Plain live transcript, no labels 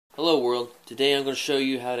Hello world, today I'm going to show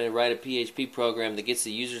you how to write a PHP program that gets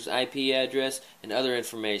the user's IP address and other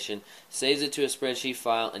information, saves it to a spreadsheet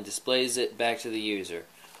file, and displays it back to the user.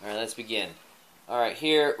 Alright, let's begin. Alright,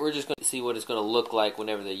 here we're just going to see what it's going to look like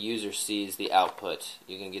whenever the user sees the output.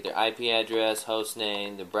 You can get their IP address, host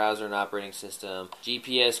name, the browser and operating system,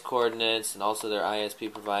 GPS coordinates, and also their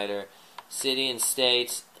ISP provider, city and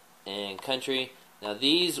state, and country. Now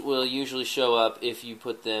these will usually show up if you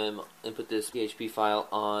put this PHP file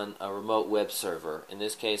on a remote web server. In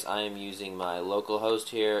this case I am using my local host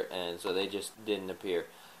here, and so they just didn't appear.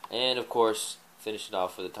 And of course finish it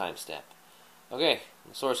off with a timestamp. Okay,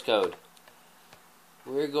 source code.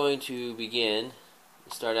 We're going to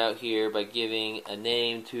start out here by giving a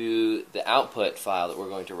name to the output file that we're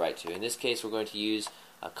going to write to. In this case we're going to use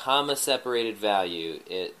a comma separated value.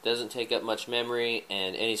 It doesn't take up much memory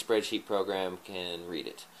and any spreadsheet program can read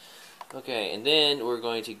it. Okay, and then we're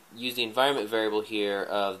going to use the environment variable here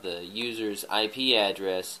of the user's IP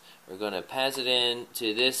address. We're going to pass it in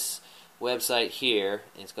to this website here.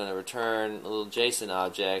 It's going to return a little JSON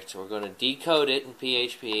object. We're going to decode it in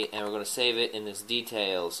PHP and we're going to save it in this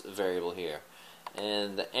details variable here.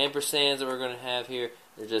 And the ampersands that we're going to have here,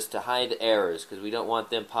 they're just to hide the errors, because we don't want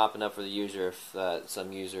them popping up for the user if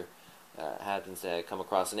some user happens to come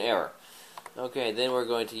across an error. Okay, then we're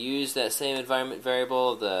going to use that same environment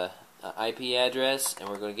variable, the IP address, and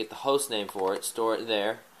we're going to get the host name for it, store it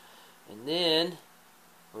there, and then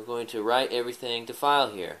we're going to write everything to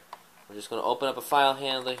file here. We're just going to open up a file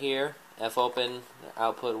handler here, fopen,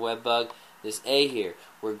 output webbug. This A here,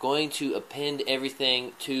 we're going to append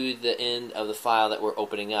everything to the end of the file that we're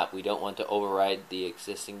opening up. We don't want to override the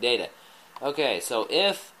existing data. Okay, so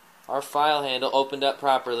if our file handle opened up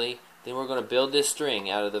properly, then we're going to build this string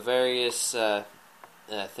out of the various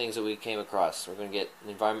things that we came across. We're going to get an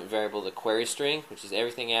environment variable, the query string, which is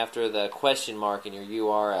everything after the question mark in your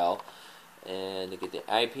URL. And to get the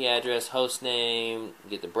IP address, host name,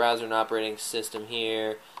 get the browser and operating system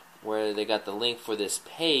here, where they got the link for this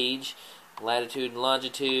page, latitude and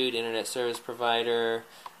longitude, internet service provider,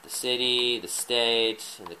 the city, the state,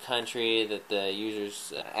 and the country that the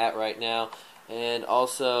user's at right now, and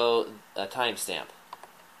also a timestamp.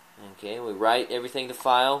 Okay, we write everything to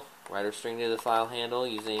file, write our string to the file handle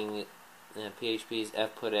using PHP's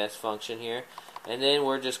fputs function here, and then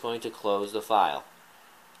we're just going to close the file.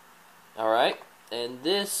 Alright, in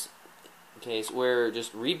this case we're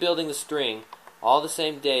just rebuilding the string, all the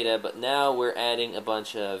same data, but now we're adding a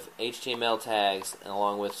bunch of HTML tags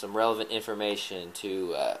along with some relevant information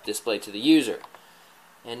to display to the user.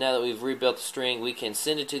 And now that we've rebuilt the string, we can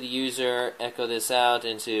send it to the user, echo this out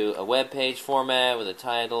into a web page format with a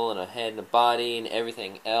title and a head and a body and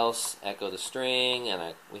everything else, echo the string,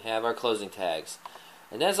 and we have our closing tags.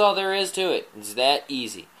 And that's all there is to it. It's that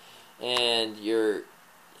easy. And your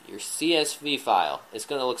CSV file, it's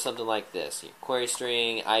going to look something like this. Your query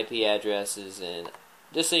string, IP addresses, and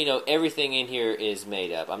just so you know, everything in here is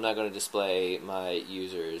made up. I'm not going to display my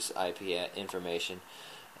user's IP information.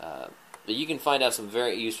 But you can find out some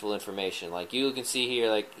very useful information. Like you can see here,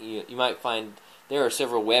 like you might find there are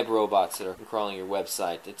several web robots that are crawling your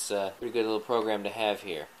website. It's a pretty good little program to have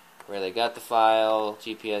here, where they got the file,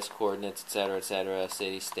 GPS coordinates, etc.,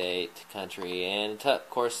 city, state, country, and of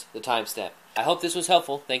course the timestamp. I hope this was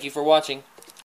helpful. Thank you for watching.